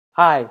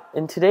Hi,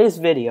 in today's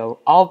video,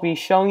 I'll be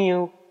showing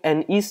you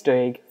an Easter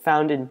egg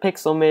found in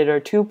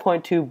Pixelmator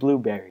 2.2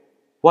 Blueberry.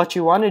 What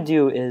you want to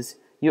do is,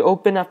 you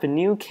open up a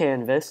new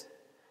canvas,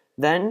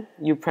 then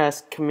you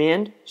press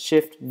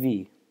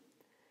Command-Shift-V.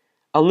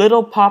 A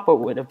little pop-up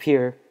would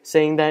appear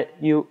saying that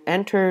you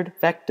entered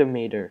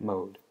Vectormator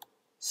mode.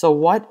 So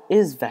what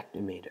is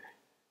Vectormator?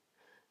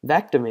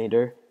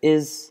 Vectormator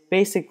is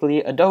basically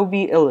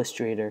Adobe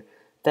Illustrator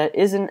that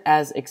isn't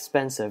as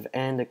expensive,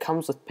 and it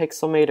comes with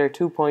Pixelmator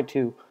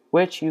 2.2,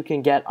 which you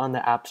can get on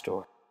the App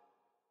Store.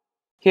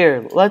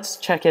 Here, let's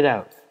check it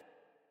out.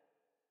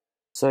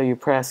 So you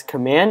press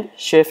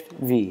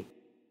Command-Shift-V,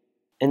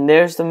 and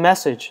there's the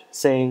message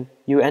saying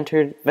you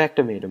entered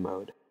Vectormator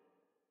mode.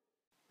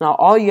 Now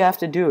all you have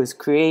to do is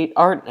create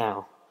art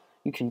now.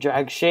 You can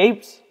drag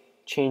shapes,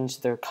 change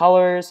their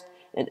colors,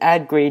 and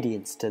add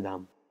gradients to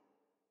them.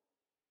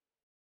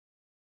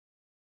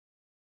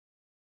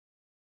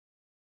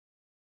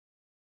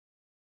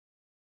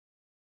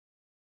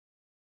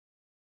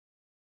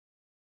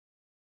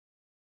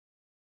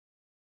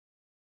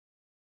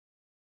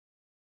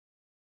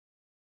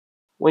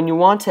 When you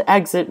want to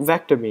exit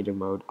Vectormator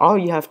mode, all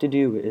you have to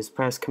do is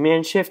press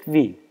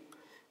Command-Shift-V.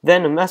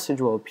 Then a message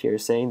will appear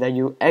saying that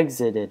you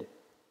exited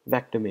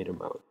Vectormator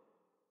mode.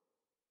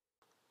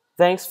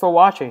 Thanks for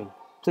watching.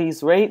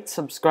 Please rate,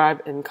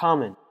 subscribe, and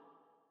comment.